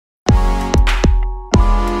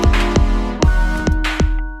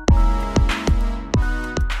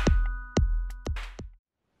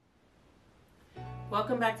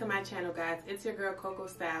back to my channel, guys. It's your girl Coco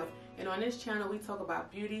Style, and on this channel we talk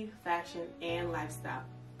about beauty, fashion, and lifestyle.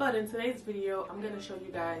 But in today's video, I'm going to show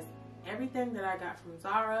you guys everything that I got from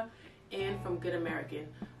Zara and from Good American.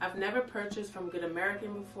 I've never purchased from Good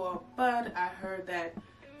American before, but I heard that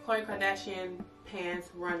Khloe Kardashian pants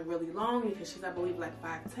run really long because she's, I believe, like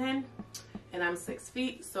 5'10", and I'm 6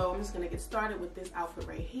 feet. So I'm just going to get started with this outfit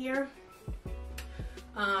right here.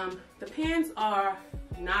 The pants are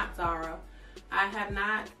not Zara. I have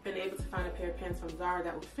not been able to find a pair of pants from Zara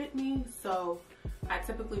that would fit me, so I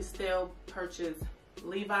typically still purchase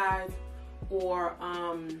Levi's or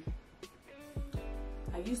I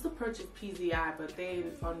used to purchase PZI, but they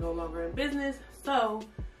are no longer in business, so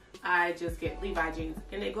I just get Levi jeans,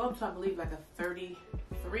 and they go up to, I believe, like a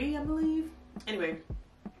 33, I believe. Anyway,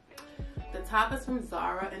 the top is from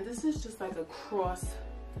Zara, and this is just like a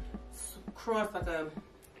like a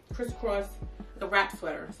crisscross, a wrap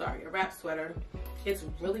sweater. Sorry, a wrap sweater. It's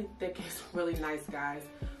really thick. It's really nice, guys.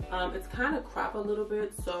 It's kind of cropped a little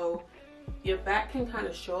bit, so your back can kind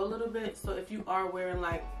of show a little bit. So if you are wearing,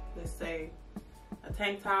 like, let's say a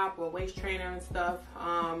tank top or waist trainer and stuff,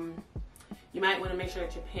 you might want to make sure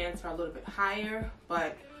that your pants are a little bit higher.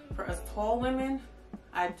 But for us tall women,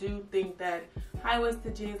 I do think that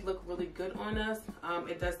high-waisted jeans look really good on us.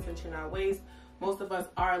 It does tension our waist. Most of us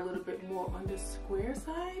are a little bit more on the square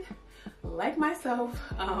side, like myself.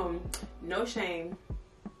 No shame,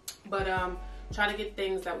 but try to get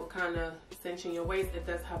things that will kind of cinch in your waist. It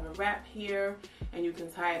does have a wrap here, and you can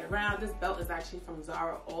tie it around. This belt is actually from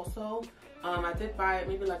Zara also. I did buy it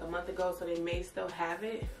maybe like a month ago, so they may still have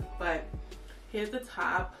it. But here's the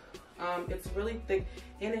top. It's really thick,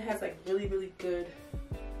 and it has like really good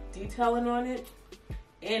detailing on it,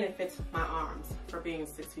 and it fits my arms for being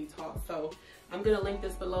 6 feet tall. So I'm gonna link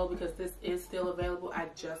this below because this is still available. I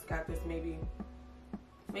just got this maybe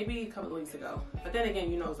a couple of weeks ago, but then again,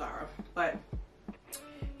 you know Zara. But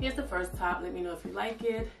here's the first top. Let me know if you like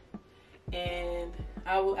it, and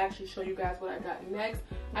I will actually show you guys what I got next.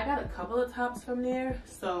 I got a couple of tops from there,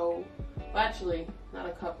 so, well, actually not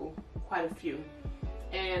a couple, quite a few,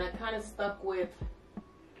 and I kind of stuck with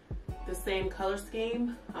the same color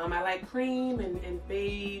scheme. I like cream and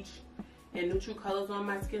beige and neutral colors on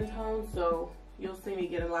my skin tone, so you'll see me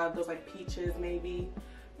get a lot of those, like peaches maybe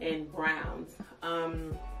and browns.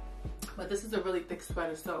 But this is a really thick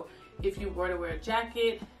sweater, so if you were to wear a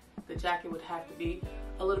jacket, the jacket would have to be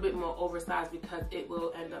a little bit more oversized because it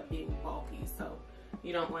will end up being bulky, so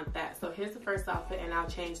you don't want that. So here's the first outfit, and I'll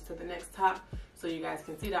change to the next top so you guys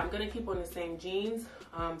can see that. I'm gonna keep on the same jeans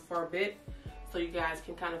for a bit, so you guys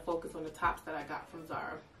can kind of focus on the tops that I got from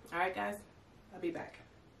Zara. Alright guys, I'll be back.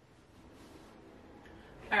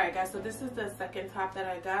 Alright guys, so this is the second top that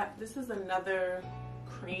I got. This is another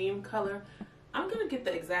cream color. I'm going to get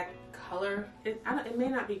the exact color. It may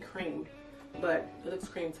not be cream, but it looks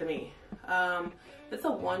cream to me. It's a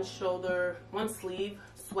one sleeve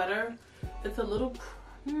sweater. It's a little,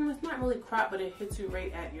 it's not really cropped, but it hits you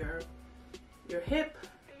right at your hip.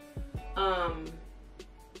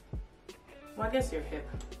 Well, I guess your hip.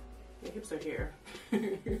 Your hips are here.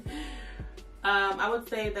 I would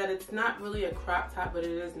say that it's not really a crop top, but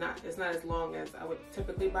it's not as long as I would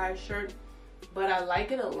typically buy a shirt, but I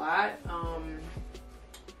like it a lot.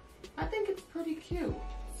 I think it's pretty cute.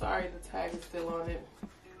 Sorry, the tag is still on it.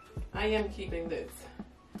 I am keeping this.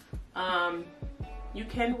 You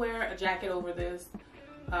can wear a jacket over this.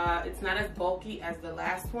 It's not as bulky as the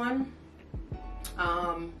last one,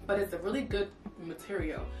 but it's a really good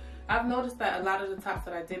material. I've noticed that a lot of the tops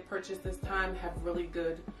that I did purchase this time have really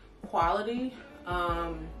good quality.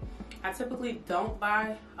 I typically don't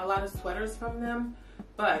buy a lot of sweaters from them,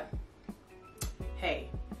 but hey,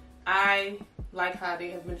 I like how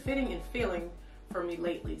they have been fitting and feeling for me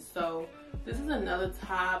lately. So this is another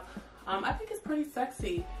top. I think it's pretty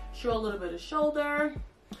sexy. Show a little bit of shoulder.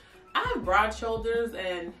 I have broad shoulders,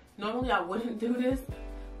 and normally I wouldn't do this,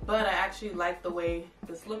 but I actually like the way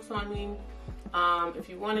this looks on me. If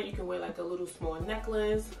you want it, you can wear like a little small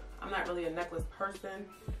necklace. I'm not really a necklace person.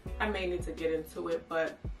 I may need to get into it,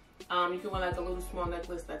 but you can wear like a little small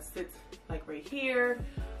necklace that sits like right here.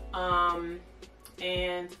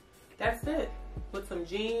 And that's it, with some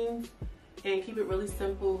jeans, and keep it really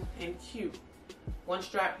simple and cute. One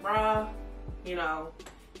strap bra, you know,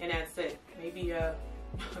 and that's it. Maybe a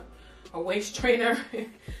waist trainer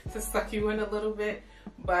to suck you in a little bit.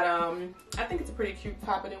 But I think it's a pretty cute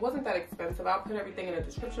top, and it wasn't that expensive. I'll put everything in the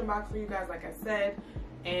description box for you guys, like I said.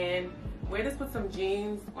 And wear this with some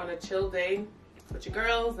jeans on a chill day with your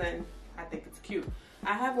girls, and I think it's cute.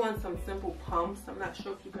 I have on some simple pumps. I'm not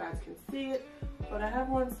sure if you guys can see it, but I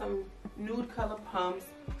have on some nude color pumps,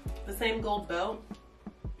 the same gold belt.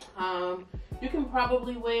 You can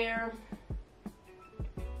probably wear,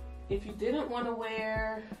 if you didn't want to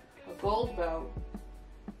wear a gold belt,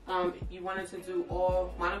 you wanted to do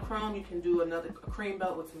all monochrome, you can do a cream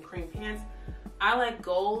belt with some cream pants. I like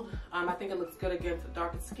gold. I think it looks good against the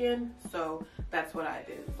darker skin, so that's what I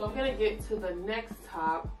did. So I'm gonna get to the next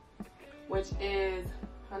top, which is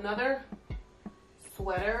another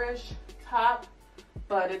sweaterish top,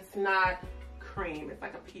 but it's not cream. It's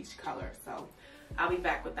like a peach color. So I'll be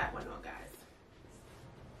back with that one on, guys.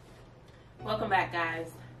 Welcome back,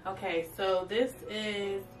 guys. Okay, so this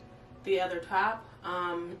is the other top.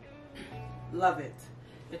 Love it.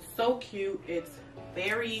 It's so cute. It's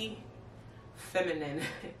very feminine.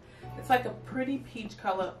 It's like a pretty peach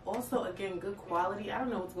color. Also, again, good quality. I don't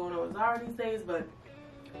know what's going on with Zara these days, but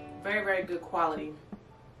very, very good quality.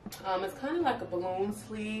 It's kind of like a balloon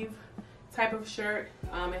sleeve type of shirt.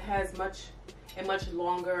 It has a much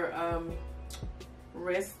longer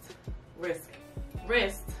wrist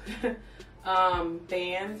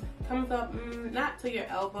band. Comes up not to your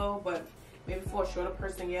elbow, but maybe for a shorter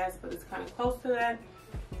person, yes, but it's kind of close to that.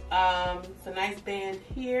 It's a nice band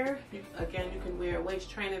here. Again, you can wear a waist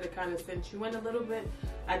trainer to kind of cinch you in a little bit.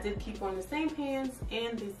 I did keep on the same pants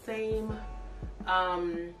and the same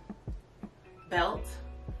belt.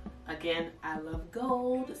 Again, I love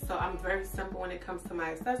gold, so I'm very simple when it comes to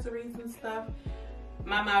my accessories and stuff.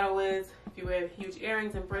 My motto is, if you wear huge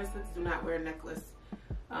earrings and bracelets, do not wear a necklace.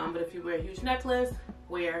 But if you wear a huge necklace,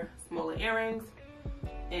 wear smaller earrings,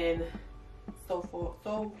 and so forth,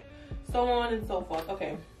 so on and so forth.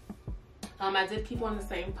 Okay. I did keep on the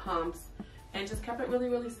same pumps and just kept it really,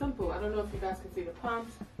 really simple. I don't know if you guys can see the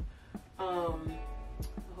pumps. I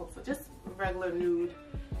hope so. Just regular nude.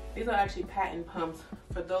 These are actually patent pumps.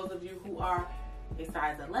 For those of you who are a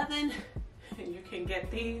size 11, you can get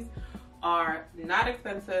these. Are not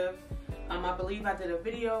expensive. I believe I did a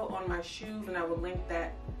video on my shoes, and I will link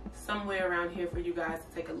that somewhere around here for you guys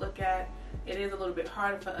to take a look at. It is a little bit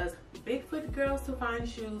harder for us Bigfoot girls to find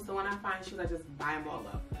shoes, so when I find shoes, I just buy them all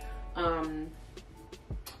up.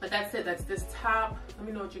 But that's it. That's this top. Let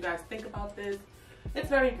me know what you guys think about this. It's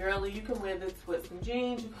very girly. You can wear this with some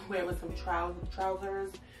jeans. You can wear it with some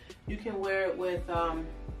trousers. You can wear it with,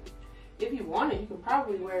 if you want it, you can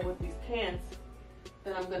probably wear it with these pants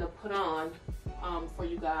that I'm gonna put on for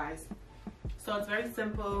you guys. So it's very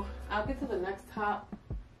simple. I'll get to the next top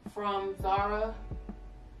from Zara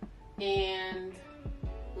and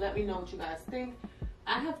let me know what you guys think.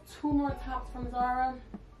 I have two more tops from Zara.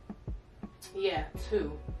 Yeah,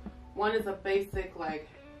 two. One is a basic like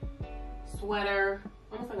sweater,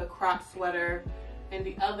 almost like a crop sweater, and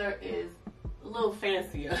the other is a little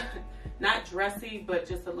fancier. Not dressy, but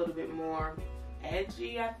just a little bit more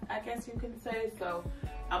edgy, I guess you can say. So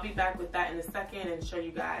I'll be back with that in a second and show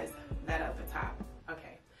you guys that other top.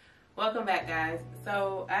 Okay, welcome back, guys.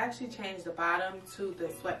 So I actually changed the bottom to the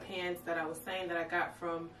sweatpants that I was saying that I got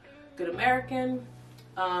from Good American.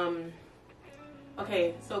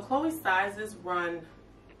 Okay, so Chloe's sizes run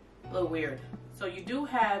a little weird. So you do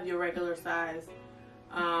have your regular size.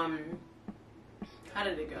 How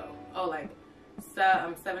did it go? Oh, like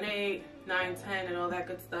 7, 8, 9, 10, and all that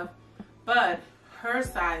good stuff. But her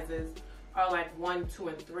sizes are like 1, 2,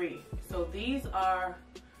 and 3. So these are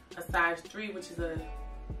a size 3, which is a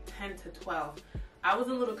 10 to 12. I was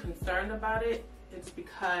a little concerned about it. It's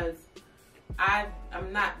because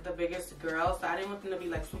I'm not the biggest girl, so I didn't want them to be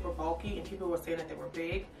like super bulky, and people were saying that they were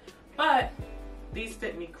big. But these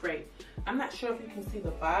fit me great. I'm not sure if you can see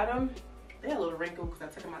the bottom. They're a little wrinkled because I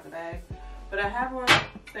took them out the bag. But I have on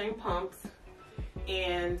same pumps,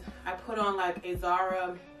 and I put on like a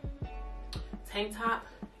Zara tank top,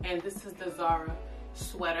 and this is the Zara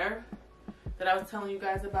sweater that I was telling you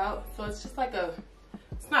guys about. So it's just like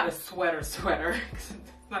it's not a sweater, it's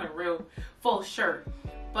not a real full shirt,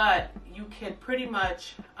 but you can pretty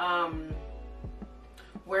much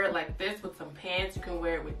wear it like this with some pants. You can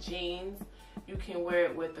wear it with jeans. You can wear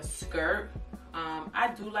it with a skirt.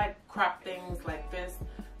 I do like crop things like this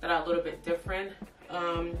that are a little bit different.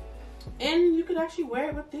 And you could actually wear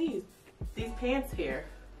it with these pants here.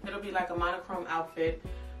 It'll be like a monochrome outfit.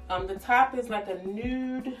 The top is like a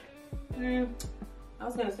nude, I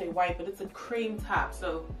was gonna say white, but it's a cream top.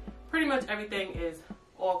 So pretty much everything is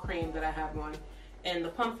all cream that I have on. And the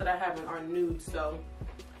pumps that I have on are nude. So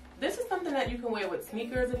this is something that you can wear with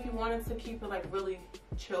sneakers if you wanted to keep it like really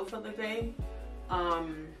chill for the day.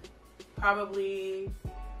 Probably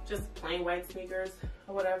just plain white sneakers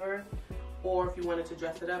or whatever. Or if you wanted to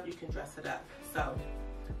dress it up, you can dress it up. So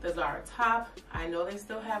the Zara top, I know they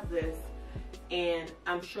still have this, and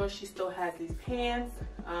I'm sure she still has these pants,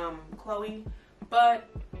 Chloe, but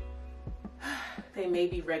they may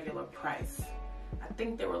be regular price. I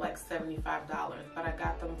think they were like $75, but I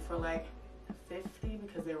got them for like $50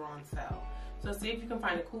 because they were on sale. So see if you can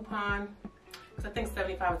find a coupon, because I think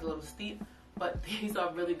 $75 is a little steep, but these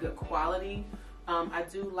are really good quality. I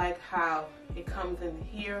do like how it comes in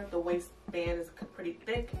here. The waistband is pretty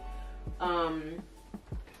thick, and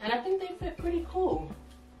I think they fit pretty cool.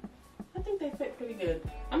 I think they fit pretty good.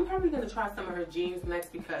 I'm probably going to try some of her jeans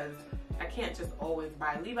next because I can't just always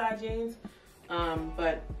buy Levi jeans.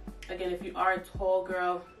 But again, if you are a tall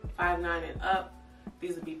girl, 5'9" and up,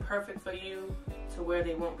 these would be perfect for you to where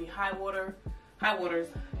they won't be high waters,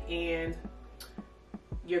 and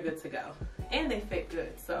you're good to go. And they fit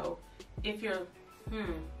good. So if you're,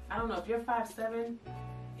 I don't know, if you're 5'7",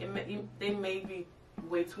 they may be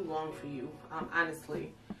way too long for you,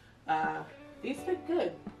 honestly. These fit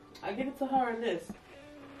good. I give it to her in this.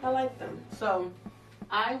 I like them. So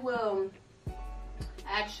I will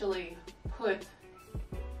actually put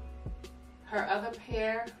her other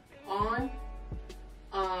pair on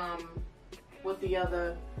with the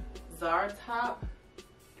other Zara top.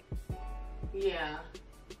 Yeah,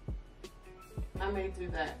 I may do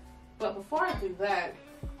that. But before I do that,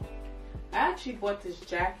 I actually bought this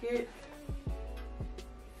jacket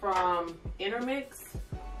from Intermix,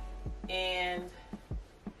 and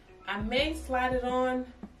I may slide it on.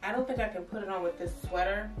 I don't think I can put it on with this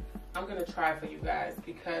sweater. I'm gonna try for you guys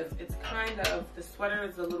because it's kind of, the sweater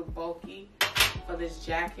is a little bulky for this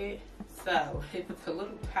jacket. So if it's a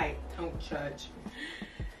little tight, don't judge.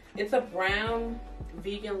 It's a brown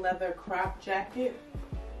vegan leather crop jacket.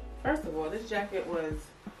 First of all, this jacket was,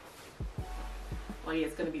 oh yeah,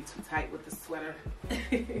 it's gonna be too tight with the sweater.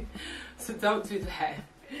 So don't do that.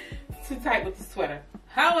 It's too tight with the sweater.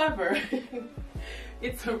 However,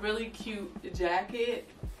 it's a really cute jacket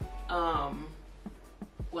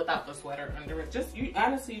without the sweater under it.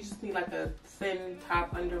 Honestly, you just need like a thin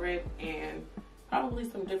top under it and probably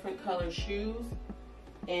some different color shoes,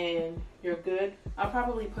 and you're good. I'll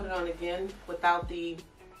probably put it on again without the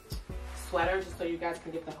sweater just so you guys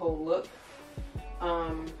can get the whole look.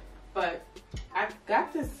 But I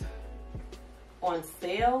got this on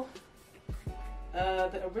sale.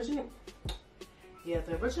 The original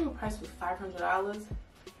price was $500,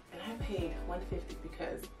 and I paid $150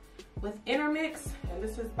 because with Intermix, and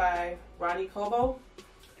this is by Ronnie Cobo,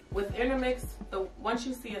 with Intermix, once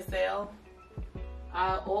you see a sale,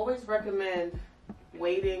 I always recommend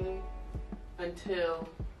waiting until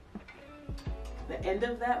the end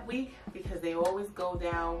of that week because they always go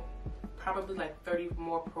down probably like 30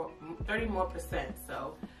 more percent.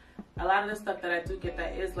 So a lot of the stuff that I do get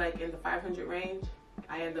that is like in the 500 range,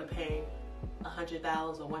 I end up paying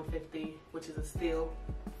 $100 or $150, which is a steal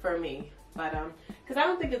for me. But because I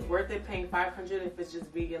don't think it's worth it paying $500 if it's just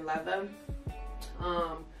vegan leather.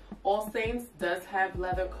 All Saints does have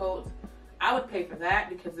leather coats. I would pay for that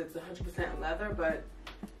because it's 100% leather, but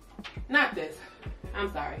not this.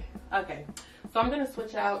 I'm sorry. Okay, so I'm gonna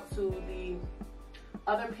switch out to the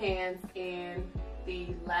other pants and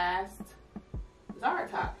the last Zara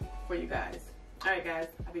top for you guys. All right, guys,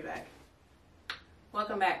 I'll be back.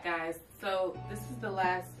 Welcome back, guys. So this is the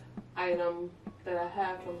last item that I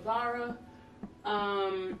have from Zara.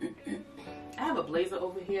 I have a blazer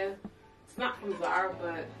over here. It's not from Zara,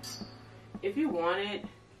 but if you want it,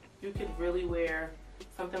 you could really wear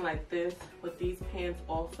something like this with these pants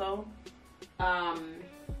also. I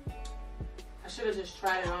should have just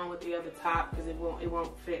tried it on with the other top because it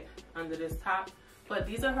won't fit under this top. But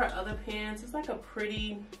these are her other pants. It's like a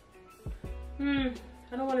pretty, I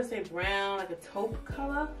don't want to say brown, like a taupe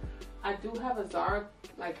color. I do have a Zara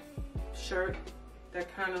like shirt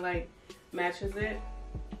that kind of like matches it.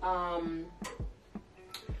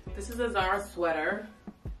 This is a Zara sweater.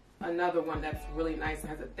 Another one that's really nice. It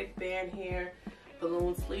has a thick band here.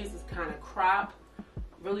 Balloon sleeves is kind of cropped.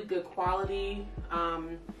 Really good quality.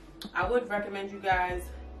 I would recommend you guys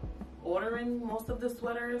ordering most of the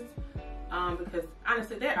sweaters because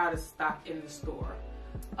honestly they're out of stock in the store.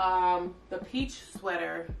 The peach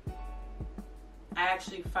sweater I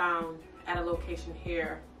actually found at a location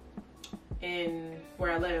here in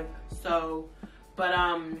where I live. So, but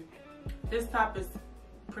this top is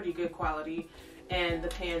pretty good quality, and the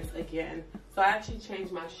pants again. So I actually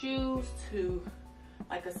changed my shoes to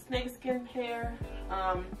like a snakeskin pair,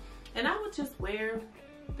 and I would just wear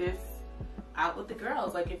this out with the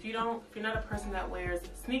girls. Like if you're not a person that wears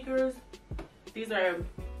sneakers, these are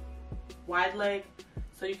wide leg,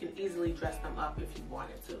 so you can easily dress them up if you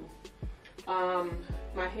wanted to.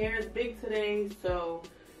 My hair is big today, so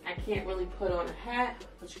I can't really put on a hat,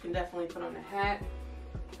 but you can definitely put on a hat.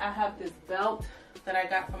 I have this belt that I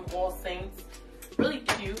got from All Saints, really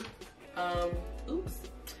cute. Oops.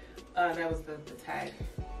 That was the tag.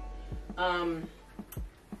 And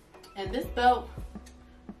this belt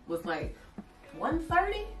was like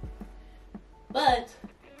 $130, but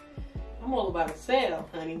I'm all about a sale,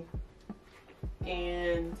 honey.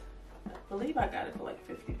 And I believe I got it for like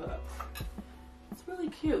 50 bucks. It's really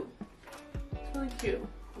cute. It's really cute.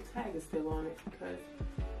 The tag is still on it because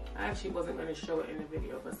I actually wasn't going to show it in the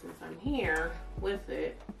video, but since I'm here with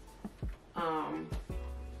it,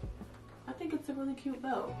 I think it's a really cute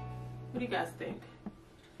belt. What do you guys think?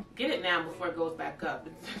 Get it now before it goes back up.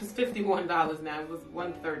 It's $51 now. It was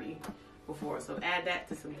 $130 before, so add that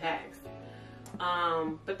to some tags.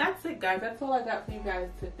 But that's it, guys. That's all I got for you guys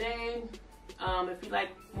today. If you like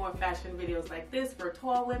more fashion videos like this for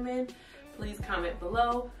tall women, please comment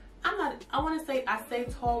below. I say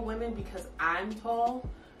tall women because I'm tall,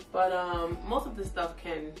 but most of this stuff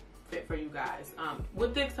can fit for you guys.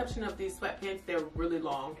 With the exception of these sweatpants, they're really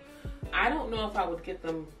long. I don't know if I would get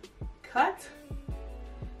them cut,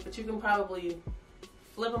 but you can probably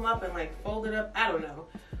flip them up and like fold it up. I don't know.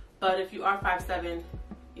 But if you are 5'7",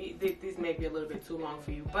 these may be a little bit too long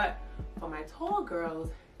for you. But for my tall girls,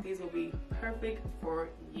 these will be perfect for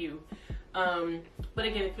you. But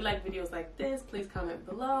again, if you like videos like this, please comment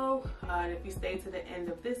below. And if you stay to the end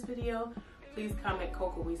of this video, please comment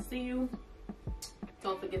Coco, we see you.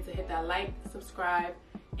 Don't forget to hit that like, subscribe,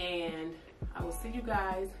 and I will see you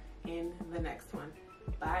guys in the next one.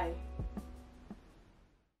 Bye.